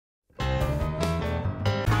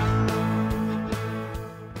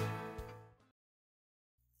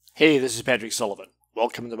Hey, this is Patrick Sullivan.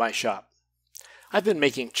 Welcome to my shop. I've been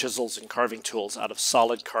making chisels and carving tools out of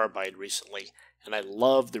solid carbide recently, and I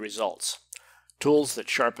love the results. Tools that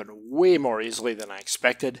sharpen way more easily than I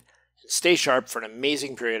expected and stay sharp for an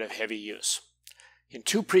amazing period of heavy use. In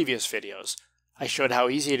two previous videos, I showed how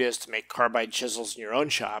easy it is to make carbide chisels in your own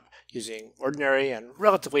shop using ordinary and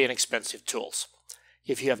relatively inexpensive tools.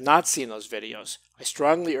 If you have not seen those videos, I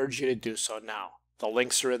strongly urge you to do so now. The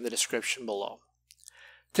links are in the description below.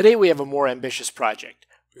 Today we have a more ambitious project.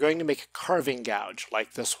 We're going to make a carving gouge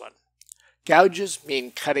like this one. Gouges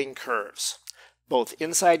mean cutting curves, both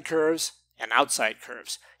inside curves and outside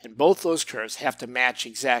curves, and both those curves have to match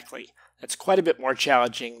exactly. That's quite a bit more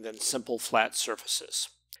challenging than simple flat surfaces.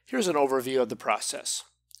 Here's an overview of the process.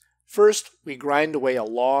 First, we grind away a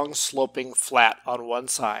long sloping flat on one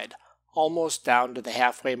side, almost down to the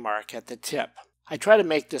halfway mark at the tip. I try to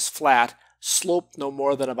make this flat slope no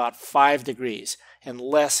more than about 5 degrees, and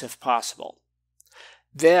less if possible.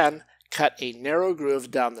 Then cut a narrow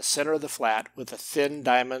groove down the center of the flat with a thin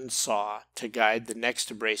diamond saw to guide the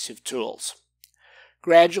next abrasive tools.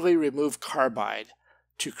 Gradually remove carbide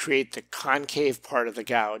to create the concave part of the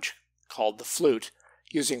gouge, called the flute,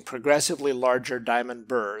 using progressively larger diamond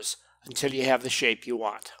burrs until you have the shape you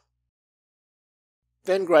want.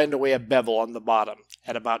 Then grind away a bevel on the bottom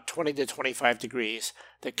at about 20 to 25 degrees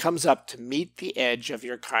that comes up to meet the edge of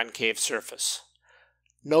your concave surface.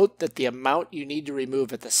 Note that the amount you need to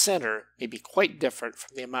remove at the center may be quite different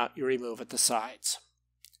from the amount you remove at the sides.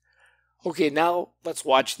 Okay, now let's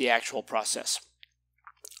watch the actual process.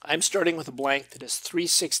 I'm starting with a blank that is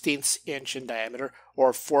 3/16 inch in diameter,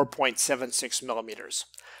 or 4.76 millimeters.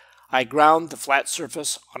 I ground the flat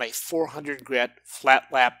surface on a 400 grit flat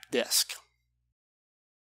lap disc.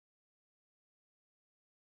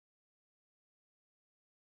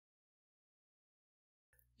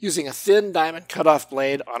 Using a thin diamond cutoff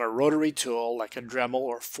blade on a rotary tool like a Dremel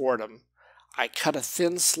or Fordham, I cut a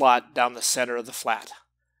thin slot down the center of the flat.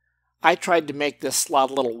 I tried to make this slot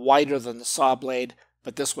a little wider than the saw blade,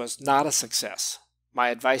 but this was not a success. My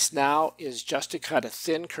advice now is just to cut a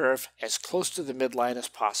thin curve as close to the midline as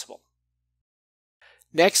possible.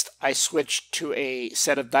 Next, I switched to a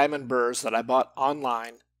set of diamond burrs that I bought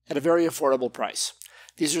online at a very affordable price.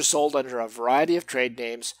 These are sold under a variety of trade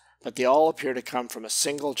names, but they all appear to come from a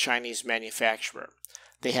single Chinese manufacturer.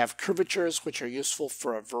 They have curvatures which are useful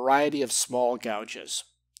for a variety of small gouges.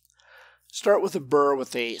 Start with a burr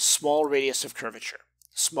with a small radius of curvature.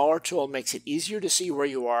 The smaller tool makes it easier to see where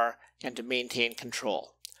you are and to maintain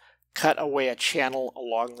control. Cut away a channel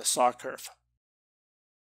along the saw curve.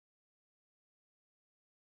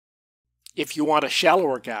 If you want a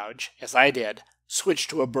shallower gouge, as I did, switch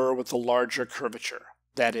to a burr with a larger curvature,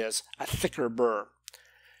 that is, a thicker burr.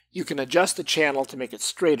 You can adjust the channel to make it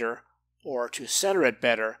straighter or to center it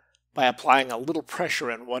better by applying a little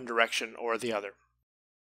pressure in one direction or the other.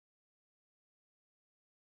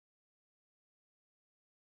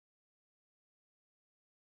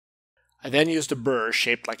 I then used a burr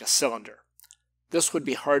shaped like a cylinder. This would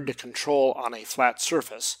be hard to control on a flat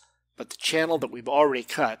surface, but the channel that we've already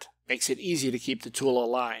cut makes it easy to keep the tool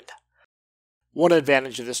aligned. One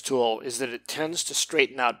advantage of this tool is that it tends to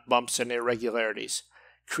straighten out bumps and irregularities,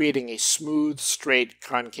 creating a smooth, straight,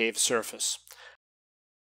 concave surface.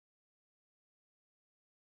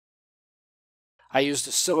 I used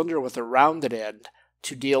a cylinder with a rounded end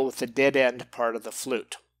to deal with the dead end part of the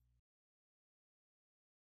flute.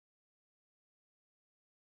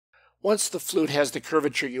 Once the flute has the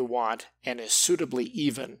curvature you want and is suitably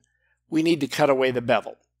even, we need to cut away the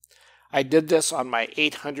bevel. I did this on my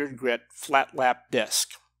 800 grit flat lap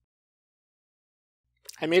disc.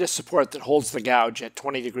 I made a support that holds the gouge at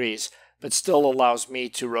 20 degrees, but still allows me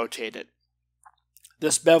to rotate it.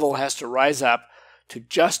 This bevel has to rise up to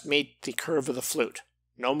just meet the curve of the flute.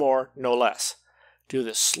 No more, no less. Do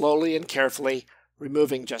this slowly and carefully,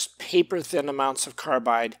 removing just paper-thin amounts of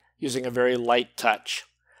carbide using a very light touch.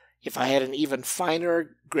 If I had an even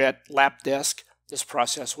finer grit lap disc, this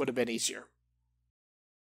process would have been easier.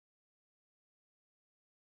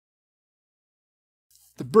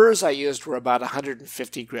 The burrs I used were about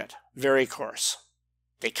 150 grit, very coarse.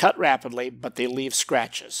 They cut rapidly, but they leave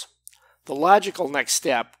scratches. The logical next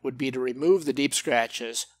step would be to remove the deep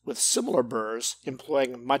scratches with similar burrs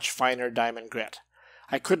employing much finer diamond grit.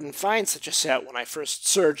 I couldn't find such a set when I first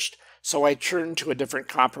searched, so I turned to a different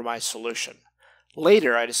compromise solution.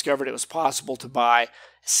 Later, I discovered it was possible to buy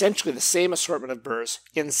essentially the same assortment of burrs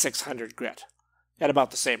in 600 grit, at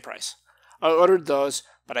about the same price. I ordered those,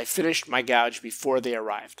 but I finished my gouge before they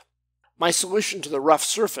arrived. My solution to the rough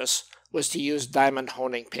surface was to use diamond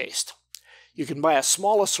honing paste. You can buy a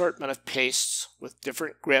small assortment of pastes with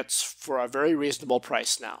different grits for a very reasonable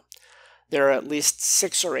price now. There are at least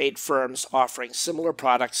 6 or 8 firms offering similar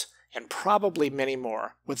products, and probably many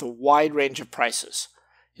more, with a wide range of prices.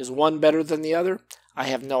 Is one better than the other? I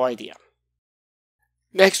have no idea.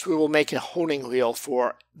 Next, we will make a honing wheel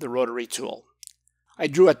for the rotary tool. I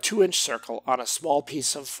drew a 2-inch circle on a small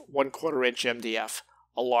piece of 1/4 inch MDF,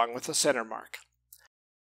 along with a center mark.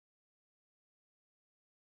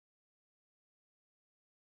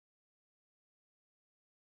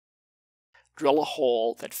 Drill a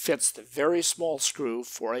hole that fits the very small screw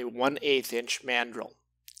for a 1/8 inch mandrel.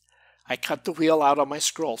 I cut the wheel out on my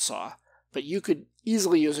scroll saw, but you could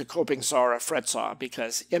easily use a coping saw or a fret saw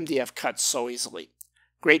because MDF cuts so easily.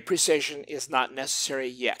 Great precision is not necessary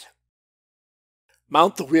yet.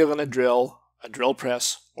 Mount the wheel in a drill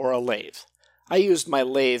press, or a lathe. I used my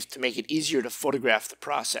lathe to make it easier to photograph the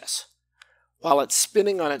process. While it's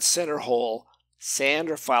spinning on its center hole,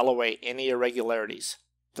 sand or file away any irregularities.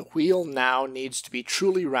 The wheel now needs to be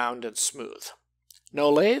truly round and smooth. No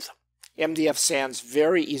lathe? MDF sands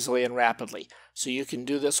very easily and rapidly, so you can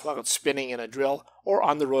do this while it's spinning in a drill or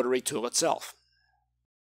on the rotary tool itself.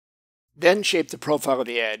 Then shape the profile of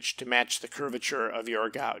the edge to match the curvature of your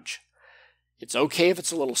gouge. It's okay if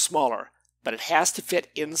it's a little smaller, but it has to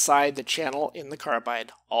fit inside the channel in the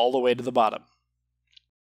carbide all the way to the bottom.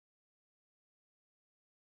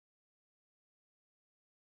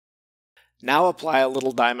 Now apply a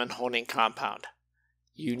little diamond honing compound.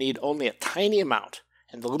 You need only a tiny amount,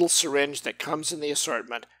 and the little syringe that comes in the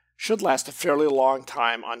assortment should last a fairly long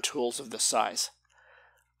time on tools of this size.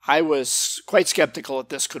 I was quite skeptical that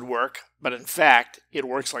this could work, but in fact, it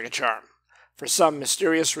works like a charm. For some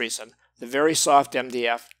mysterious reason, the very soft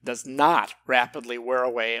MDF does not rapidly wear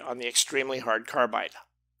away on the extremely hard carbide.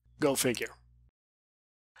 Go figure.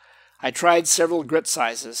 I tried several grit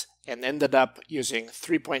sizes and ended up using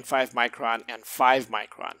 3.5 micron and 5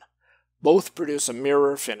 micron. Both produce a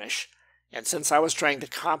mirror finish, and since I was trying to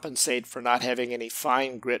compensate for not having any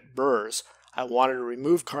fine grit burrs, I wanted to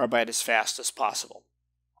remove carbide as fast as possible.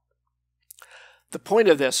 The point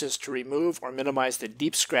of this is to remove or minimize the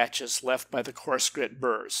deep scratches left by the coarse grit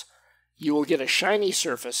burrs. You will get a shiny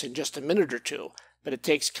surface in just a minute or two, but it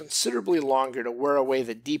takes considerably longer to wear away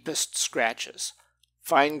the deepest scratches.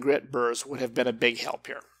 Fine grit burrs would have been a big help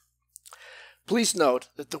here. Please note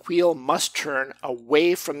that the wheel must turn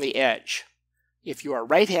away from the edge. If you are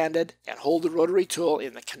right-handed and hold the rotary tool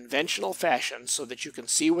in the conventional fashion so that you can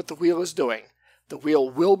see what the wheel is doing, the wheel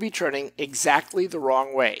will be turning exactly the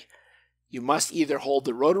wrong way. You must either hold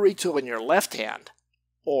the rotary tool in your left hand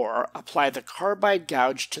or apply the carbide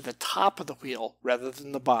gouge to the top of the wheel rather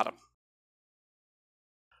than the bottom.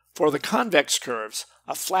 For the convex curves,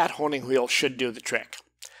 a flat honing wheel should do the trick.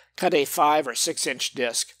 Cut a 5 or 6 inch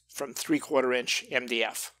disc from 3/4 inch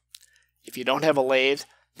MDF. If you don't have a lathe,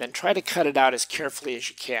 then try to cut it out as carefully as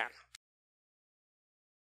you can.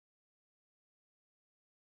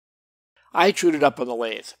 I trued it up on the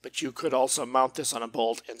lathe, but you could also mount this on a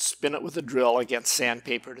bolt and spin it with a drill against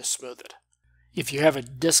sandpaper to smooth it. If you have a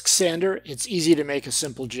disc sander, it's easy to make a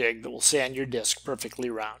simple jig that will sand your disc perfectly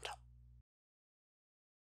round.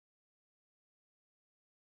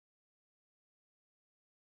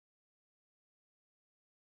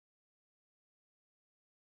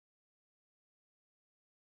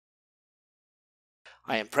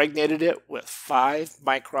 I impregnated it with 5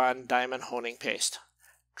 micron diamond honing paste.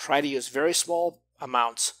 Try to use very small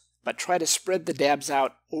amounts, but try to spread the dabs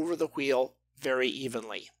out over the wheel very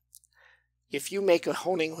evenly. If you make a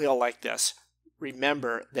honing wheel like this,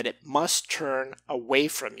 remember that it must turn away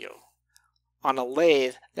from you. On a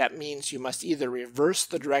lathe, that means you must either reverse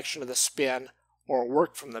the direction of the spin or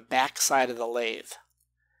work from the back side of the lathe.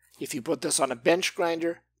 If you put this on a bench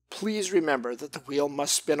grinder, please remember that the wheel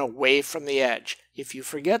must spin away from the edge. If you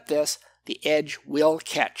forget this, the edge will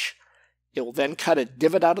catch. It will then cut a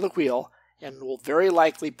divot out of the wheel and will very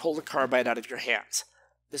likely pull the carbide out of your hands.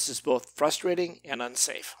 This is both frustrating and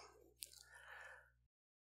unsafe.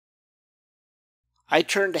 I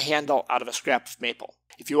turned a handle out of a scrap of maple.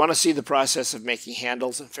 If you want to see the process of making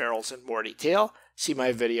handles and ferrules in more detail, see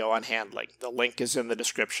my video on handling. The link is in the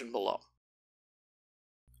description below.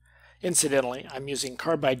 Incidentally, I'm using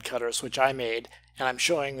carbide cutters which I made, and I'm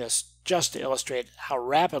showing this just to illustrate how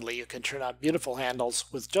rapidly you can turn out beautiful handles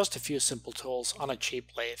with just a few simple tools on a cheap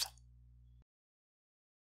lathe.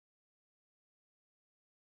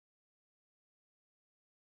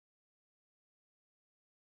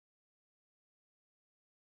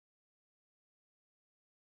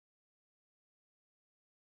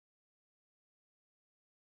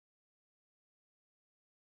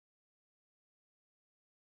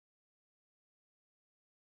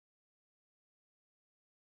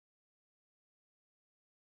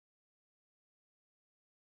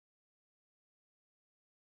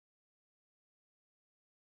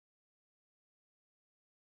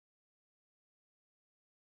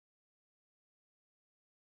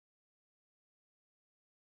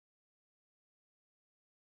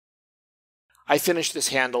 I finished this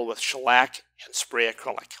handle with shellac and spray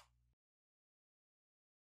acrylic.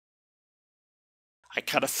 I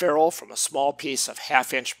cut a ferrule from a small piece of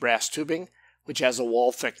 1/2-inch brass tubing, which has a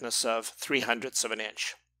wall thickness of 3/100 of an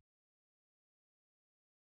inch.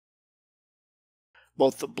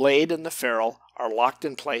 Both the blade and the ferrule are locked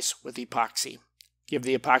in place with epoxy. Give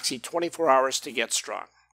the epoxy 24 hours to get strong.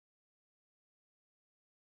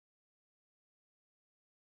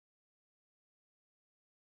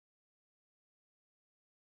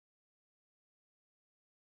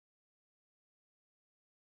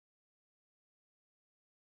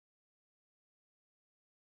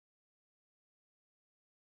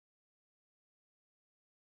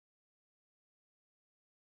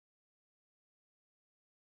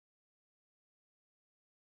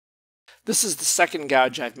 This is the second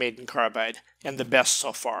gouge I've made in Carbide, and the best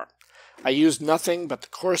so far. I used nothing but the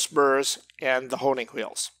coarse burrs and the honing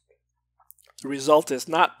wheels. The result is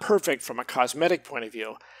not perfect from a cosmetic point of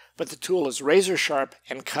view, but the tool is razor sharp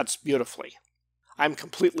and cuts beautifully. I'm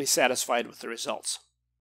completely satisfied with the results.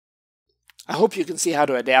 I hope you can see how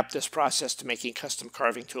to adapt this process to making custom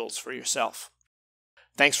carving tools for yourself.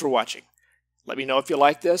 Thanks for watching. Let me know if you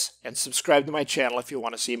like this, and subscribe to my channel if you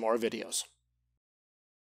want to see more videos.